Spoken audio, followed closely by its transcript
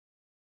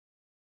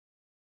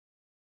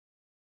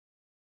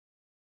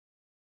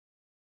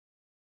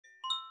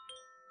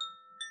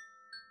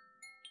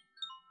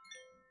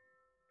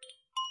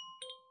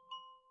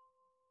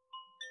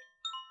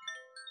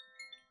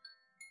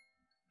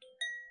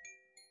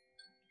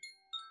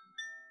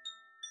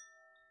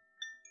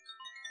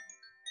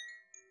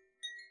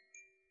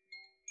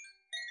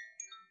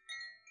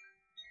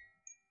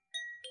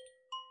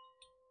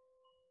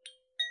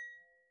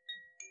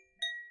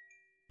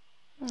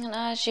And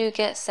as you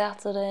get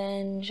settled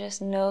in,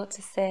 just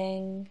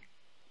noticing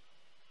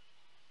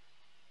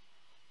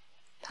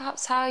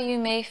perhaps how you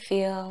may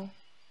feel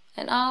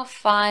in our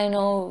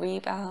final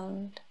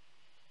rebound.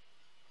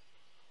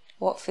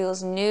 What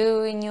feels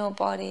new in your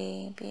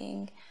body,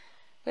 being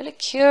really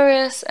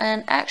curious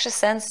and extra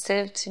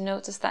sensitive to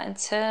notice that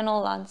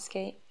internal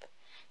landscape.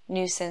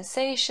 New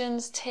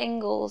sensations,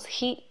 tingles,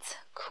 heat,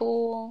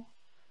 cool.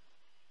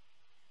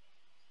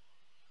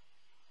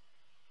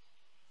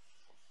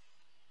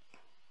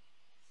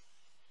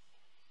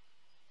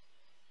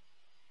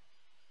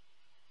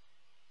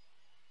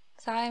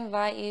 So I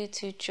invite you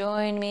to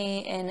join me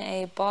in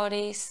a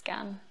body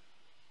scan.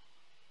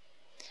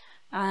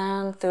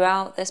 And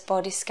throughout this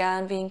body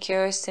scan, being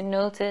curious to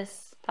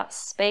notice that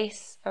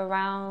space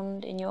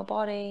around in your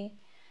body,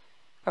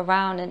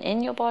 around and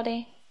in your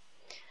body.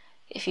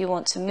 If you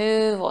want to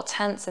move or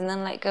tense and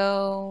then let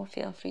go,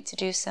 feel free to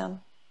do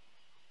so.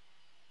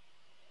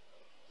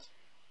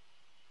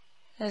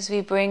 As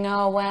we bring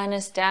our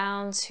awareness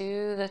down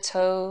to the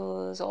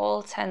toes,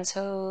 all 10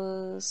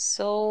 toes,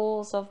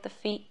 soles of the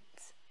feet,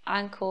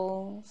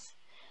 ankles,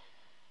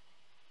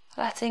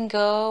 letting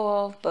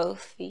go of both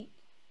feet.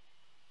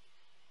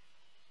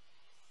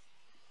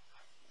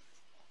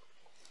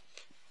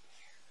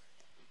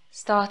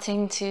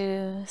 Starting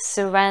to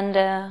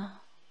surrender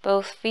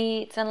both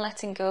feet and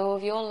letting go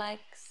of your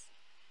legs.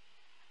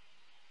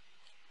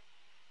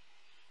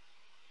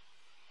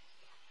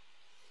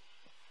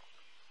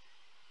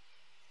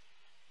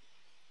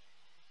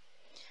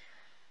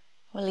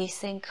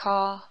 Releasing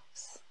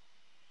calves,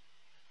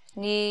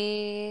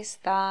 knees,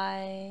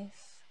 thighs,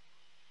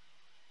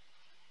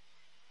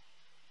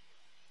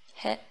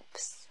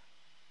 hips.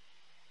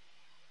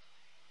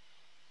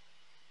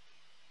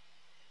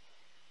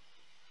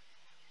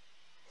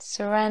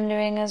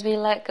 Surrendering as we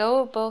let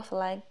go of both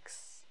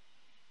legs.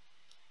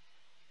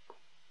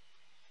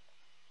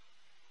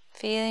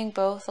 Feeling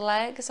both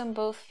legs and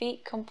both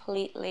feet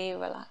completely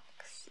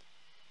relaxed.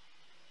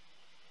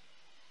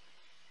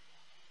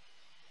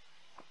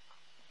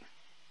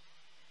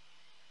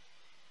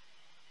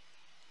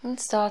 And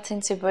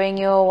starting to bring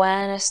your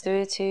awareness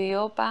through to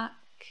your back,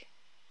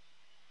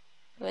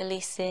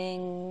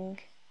 releasing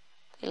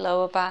the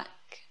lower back,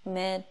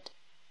 mid,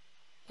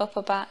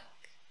 upper back,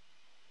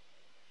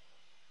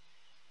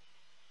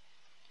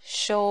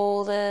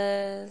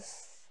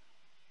 shoulders,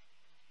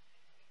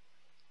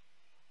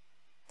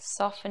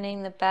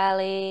 softening the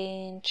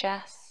belly and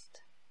chest.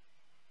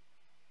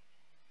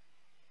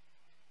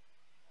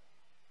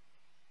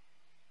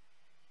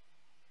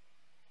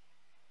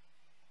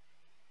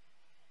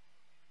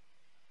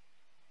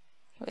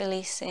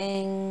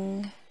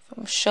 Releasing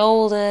from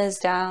shoulders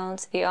down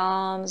to the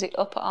arms, the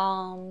upper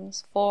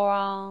arms,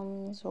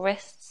 forearms,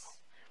 wrists,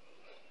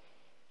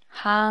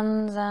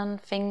 hands and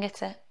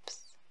fingertips.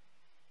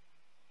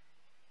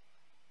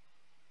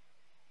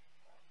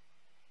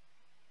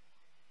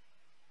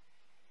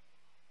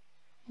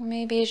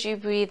 Maybe as you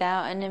breathe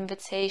out, an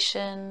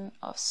invitation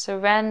of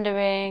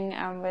surrendering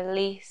and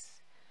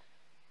release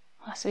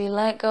as we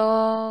let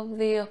go of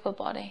the upper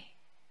body.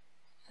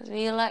 As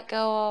we let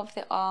go of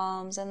the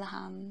arms and the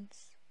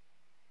hands,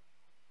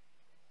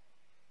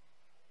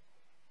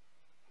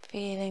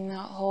 feeling that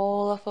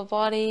whole upper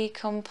body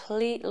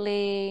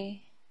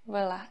completely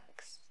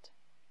relaxed.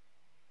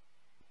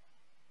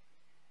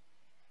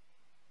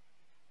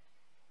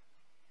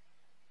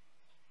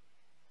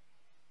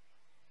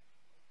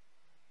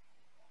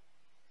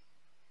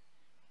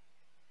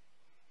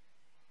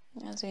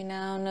 As we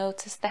now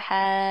notice the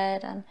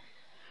head and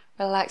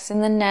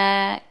relaxing the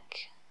neck,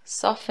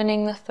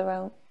 softening the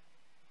throat.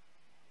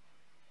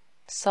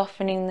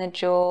 Softening the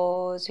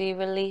jaw as we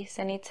release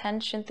any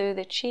tension through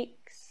the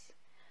cheeks.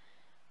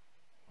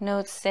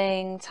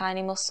 Noticing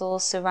tiny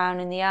muscles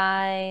surrounding the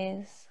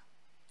eyes.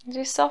 As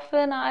we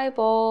soften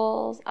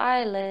eyeballs,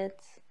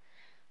 eyelids,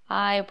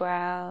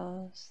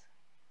 eyebrows.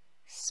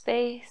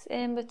 Space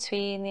in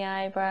between the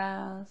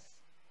eyebrows.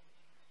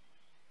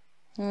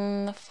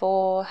 And the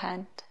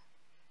forehead.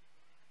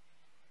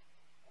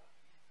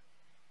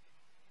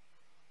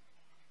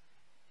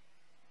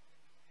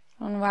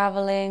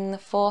 Unraveling the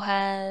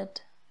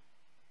forehead,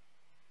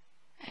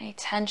 any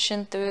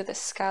tension through the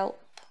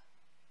scalp.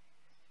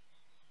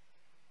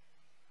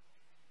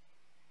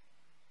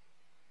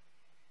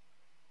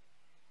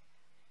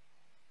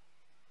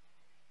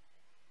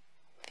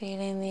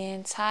 Feeling the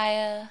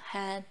entire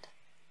head,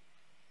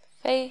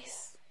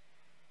 face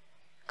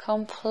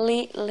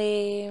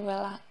completely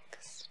relaxed.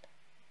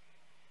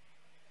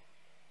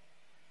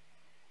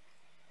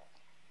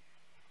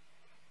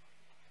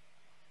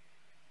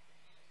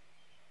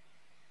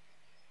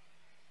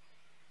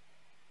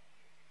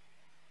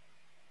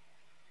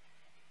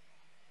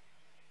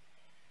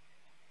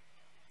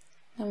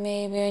 And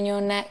maybe on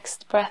your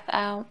next breath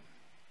out,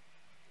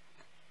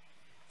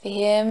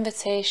 the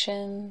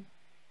invitation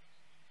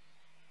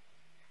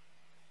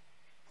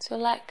to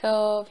let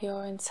go of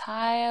your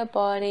entire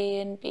body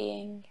and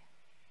being.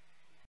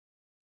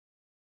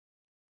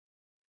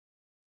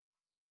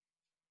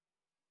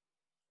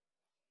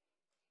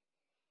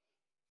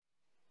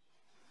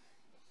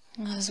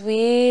 As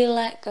we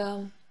let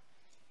go,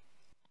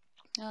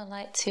 I'd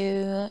like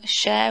to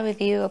share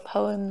with you a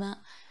poem that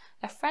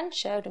a friend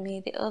showed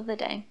me the other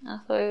day. I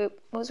thought it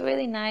was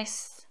really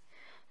nice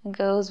and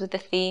goes with the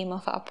theme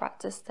of our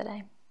practice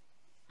today.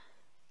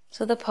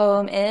 So the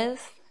poem is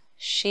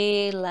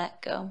She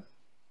Let Go.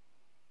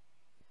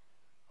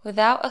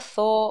 Without a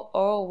thought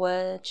or a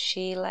word,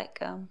 she let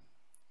go.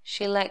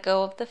 She let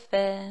go of the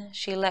fear,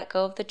 she let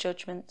go of the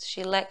judgments,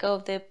 she let go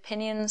of the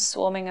opinions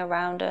swarming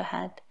around her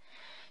head.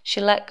 She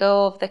let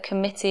go of the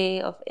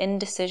committee of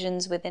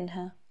indecisions within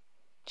her.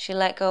 She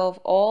let go of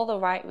all the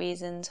right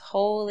reasons,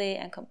 wholly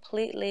and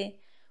completely,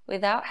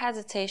 without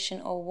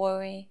hesitation or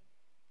worry.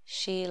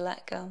 She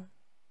let go.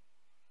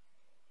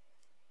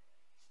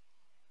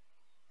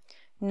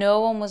 No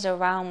one was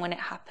around when it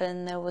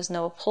happened. There was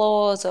no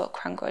applause or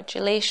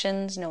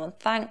congratulations. No one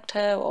thanked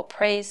her or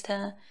praised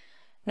her.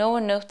 No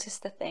one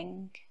noticed a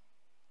thing.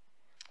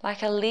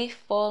 Like a leaf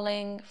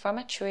falling from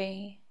a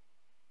tree,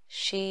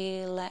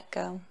 she let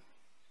go.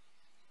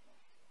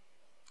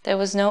 There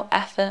was no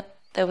effort,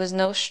 there was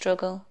no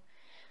struggle.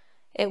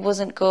 It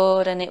wasn't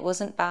good and it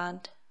wasn't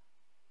bad.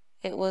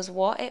 It was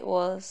what it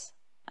was,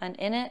 and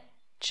in it,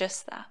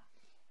 just that.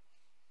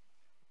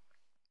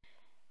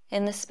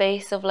 In the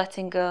space of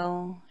letting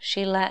go,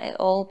 she let it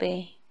all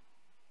be.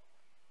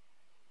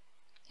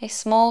 A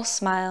small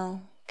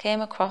smile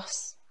came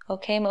across or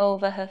came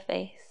over her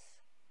face.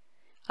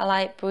 A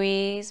light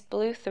breeze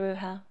blew through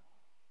her,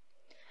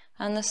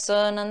 and the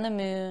sun and the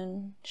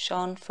moon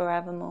shone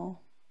forevermore.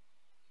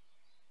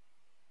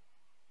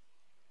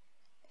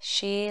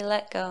 She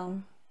Let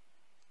Go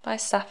by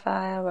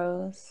Safire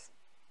Rose.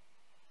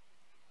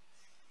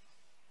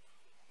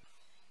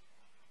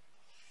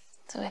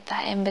 So with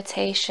that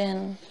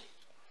invitation,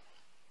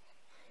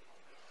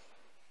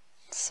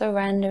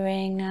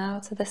 surrendering now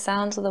to the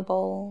sounds of the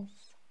bowls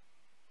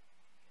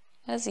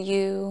as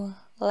you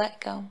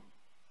let go.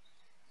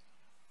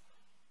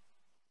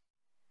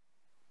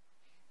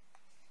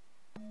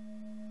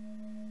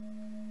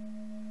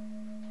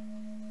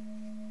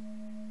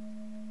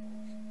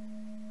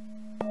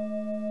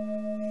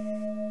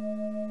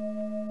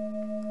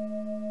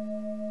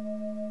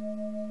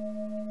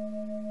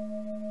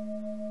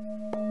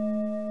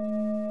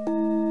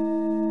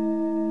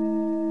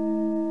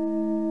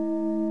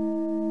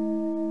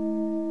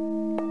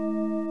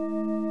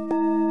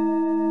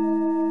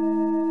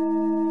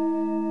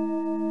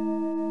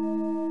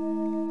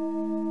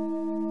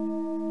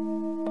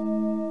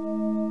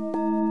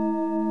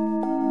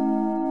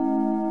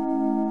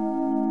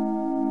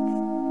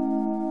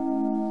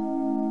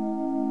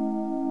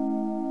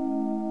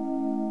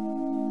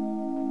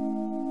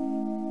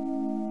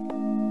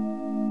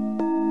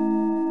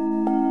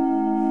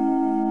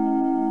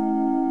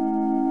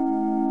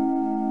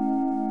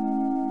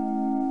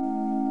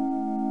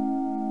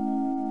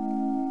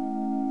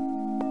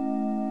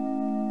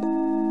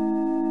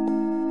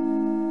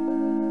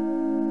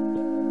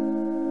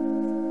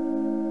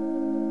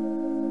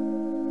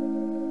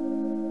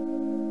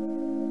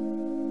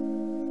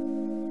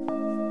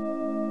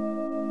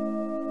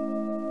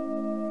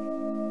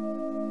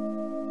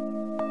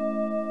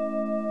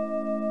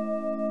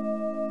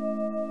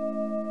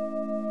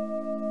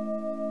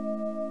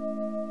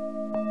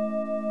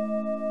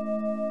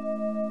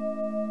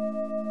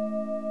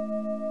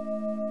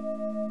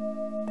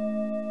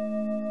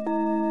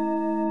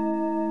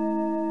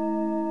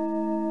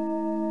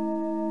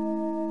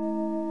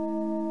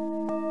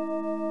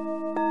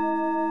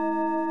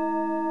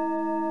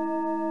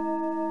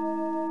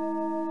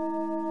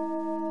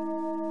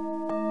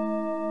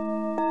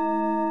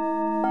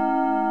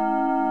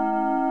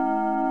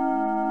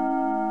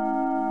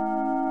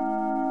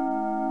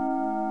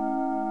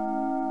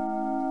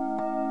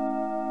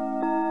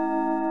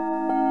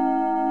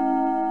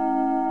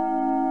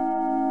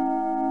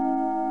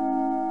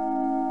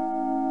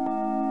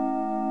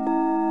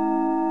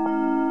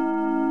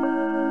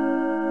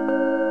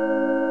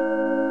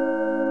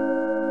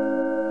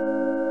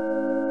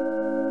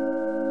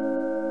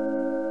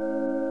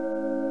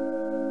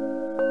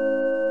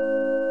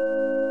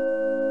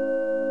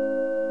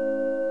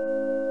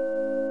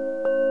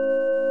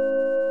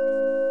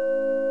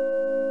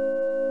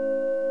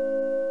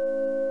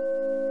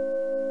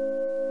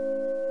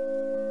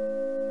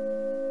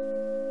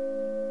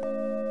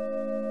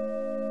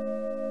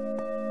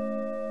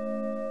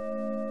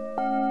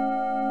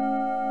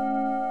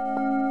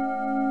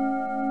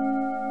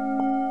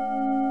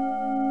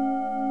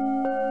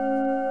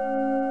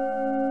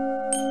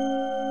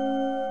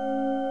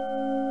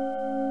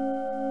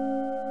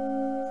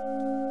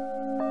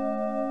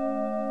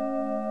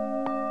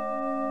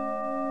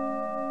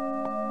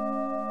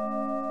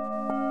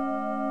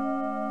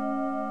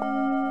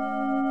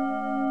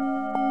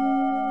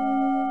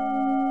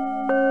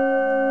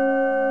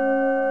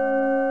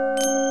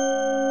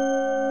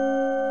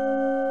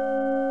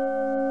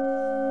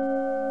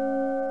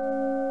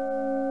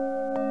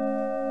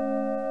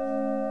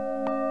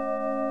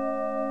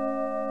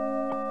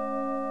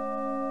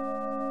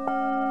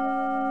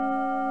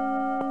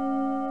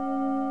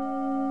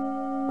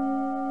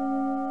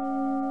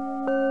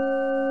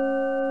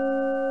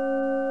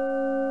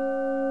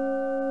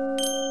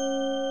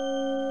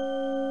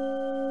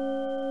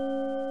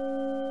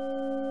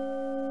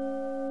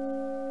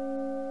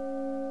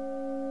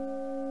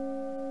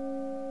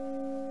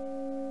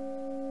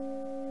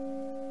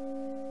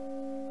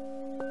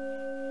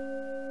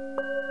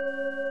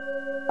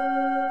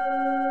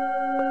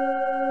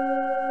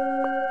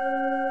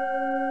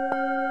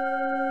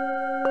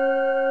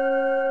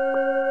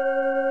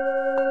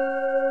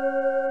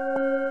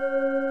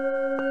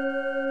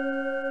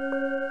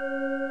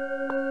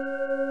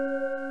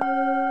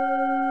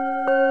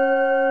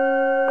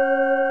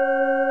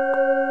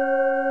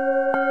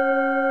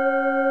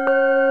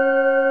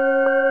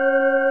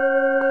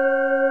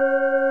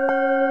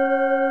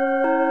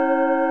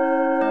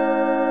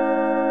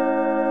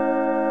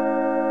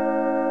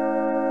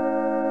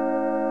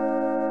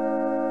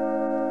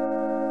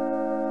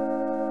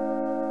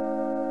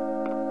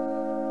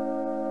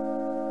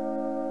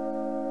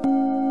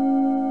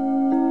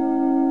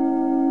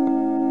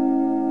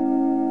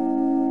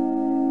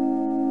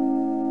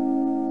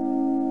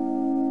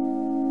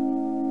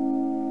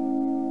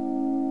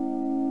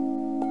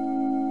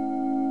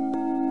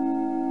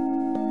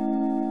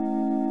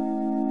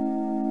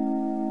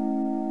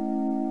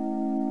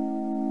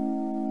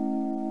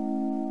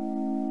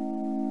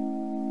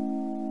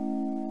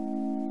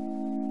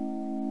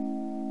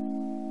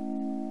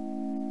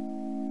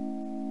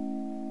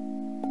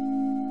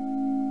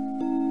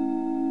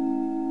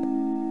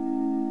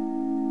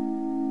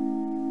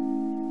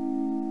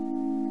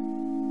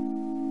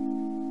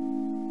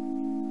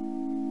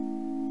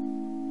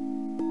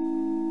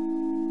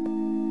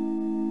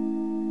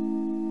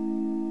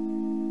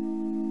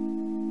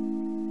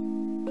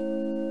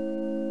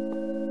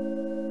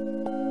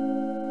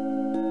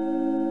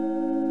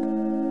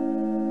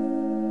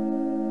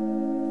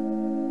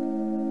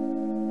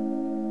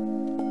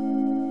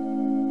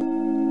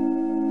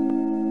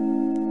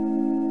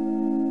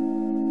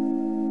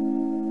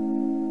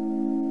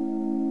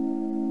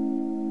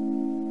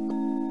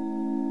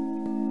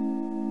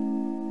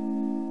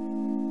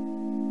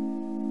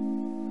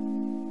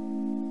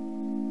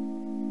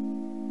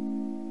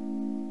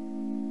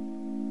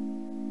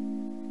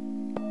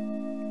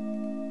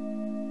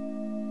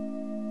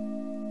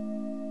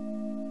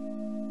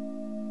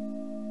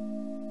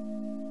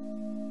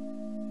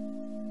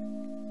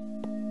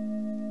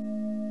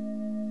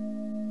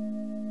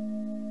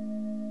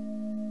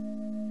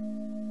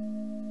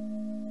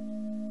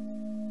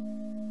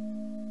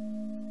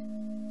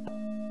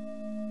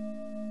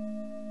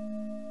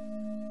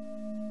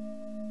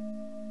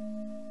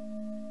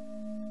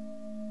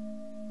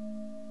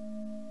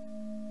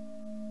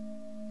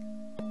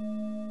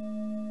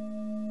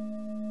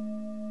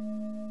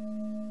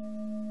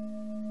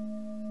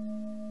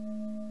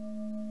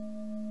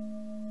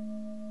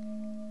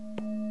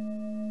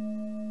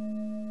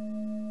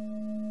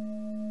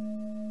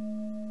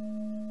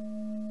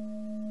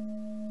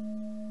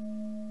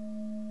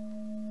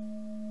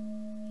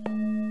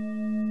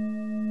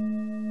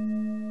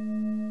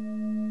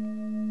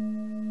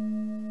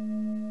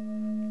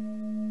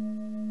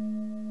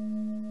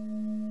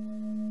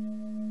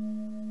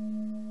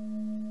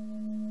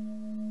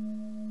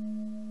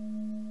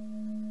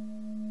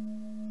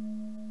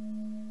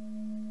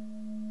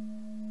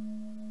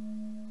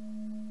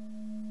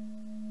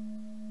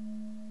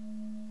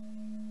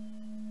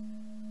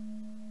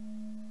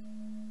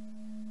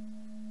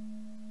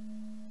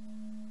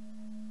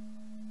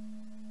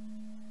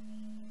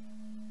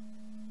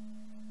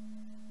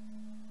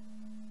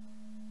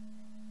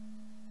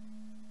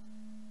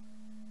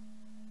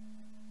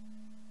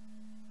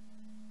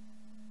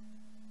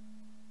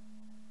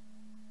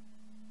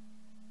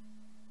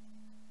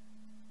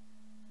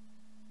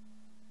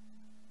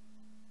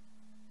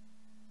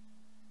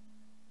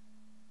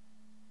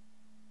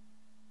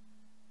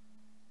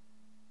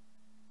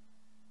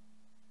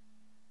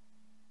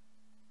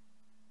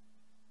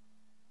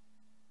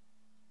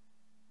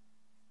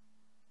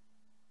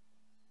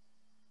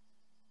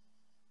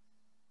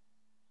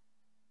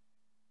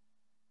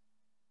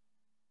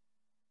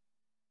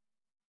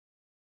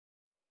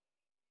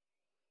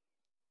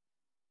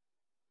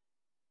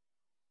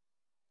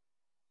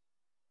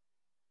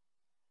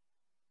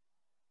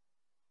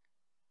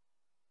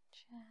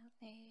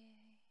 Gently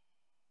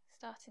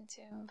starting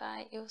to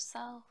invite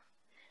yourself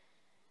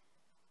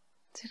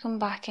to come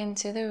back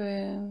into the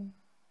room,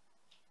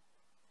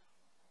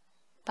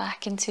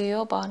 back into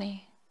your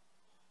body.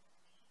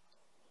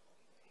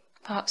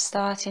 Perhaps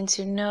starting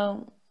to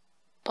note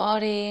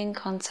body in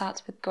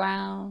contact with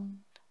ground.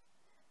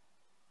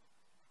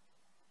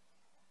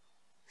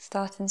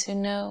 Starting to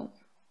note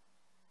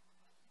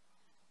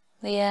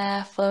the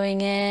air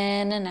flowing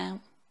in and out.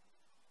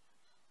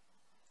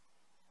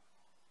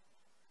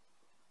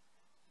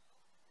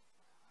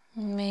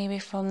 And maybe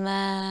from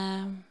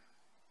there,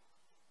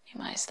 you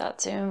might start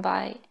to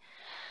invite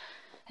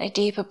a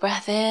deeper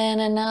breath in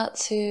and out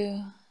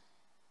to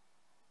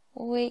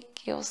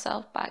wake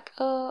yourself back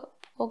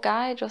up or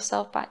guide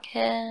yourself back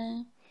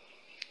here.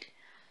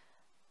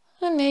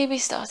 And maybe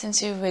starting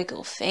to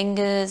wriggle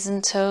fingers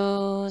and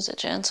toes, a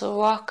gentle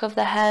rock of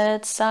the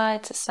head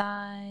side to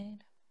side.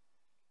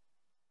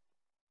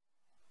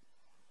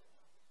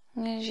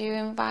 And as you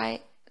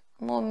invite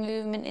more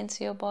movement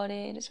into your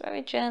body, just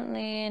very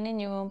gently and in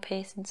your own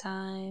pace and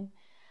time.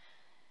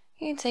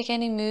 You can take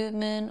any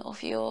movement, or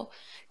if you're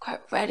quite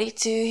ready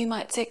to, you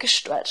might take a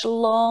stretch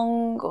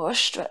long or a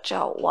stretch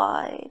out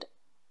wide.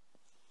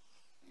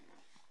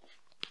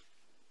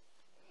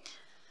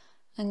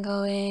 And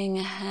going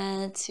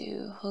ahead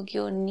to hug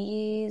your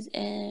knees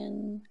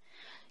in,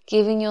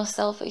 giving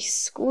yourself a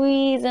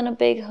squeeze and a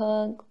big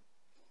hug.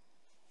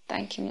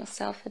 Thanking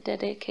yourself for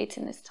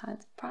dedicating this time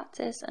to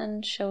practice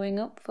and showing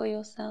up for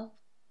yourself.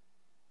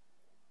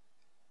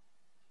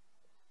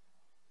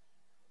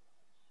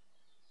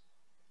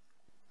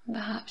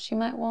 Perhaps you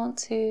might want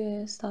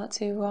to start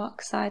to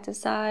rock side to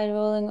side,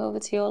 rolling over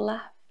to your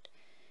left,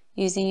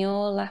 using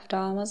your left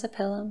arm as a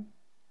pillow.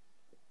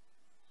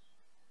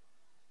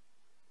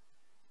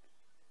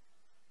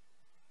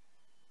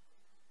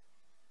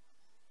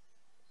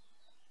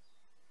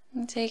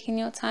 And taking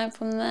your time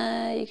from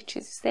there, you can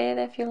choose to stay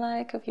there if you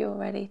like, if you're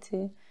ready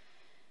to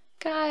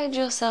guide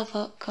yourself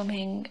up,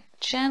 coming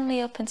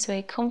gently up into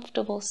a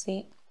comfortable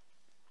seat.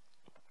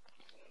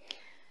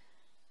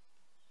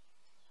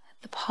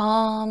 The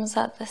palms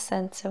at the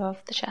center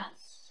of the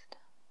chest.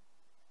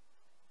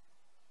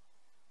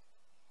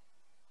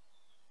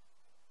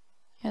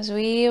 As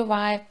we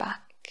arrive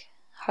back,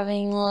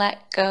 having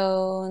let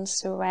go and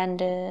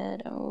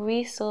surrendered and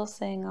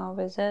resourcing our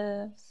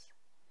reserves,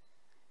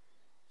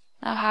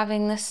 now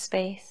having this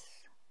space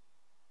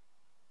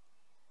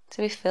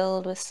to be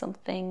filled with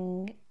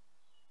something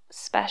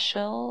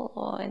special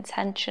or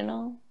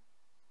intentional.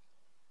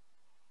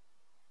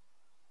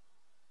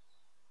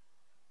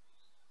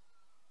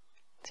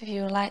 So if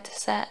you would like to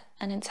set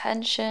an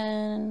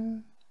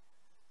intention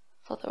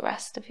for the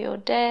rest of your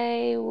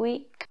day,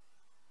 week,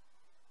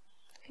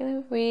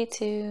 feel free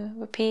to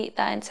repeat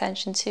that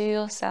intention to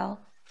yourself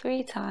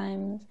 3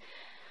 times.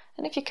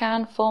 And if you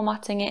can,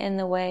 formatting it in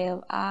the way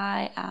of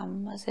I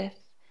am, as if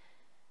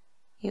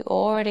you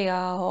already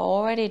are or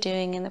already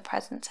doing in the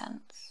present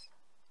tense.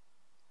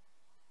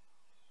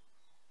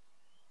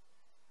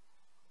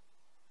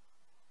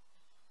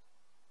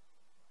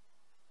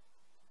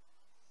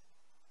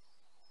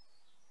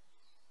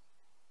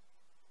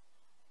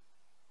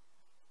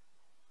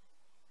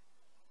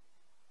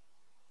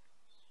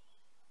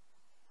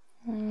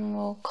 And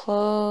we'll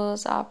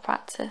close our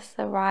practice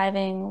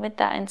arriving with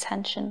that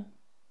intention.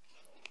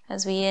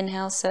 As we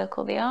inhale,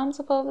 circle the arms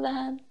up over the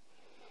head,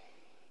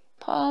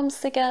 palms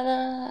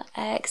together,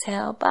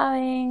 exhale,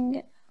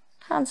 bowing,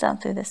 hands down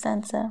through the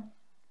center.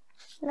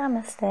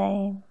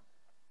 Namaste.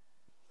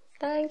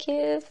 Thank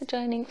you for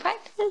joining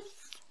practice.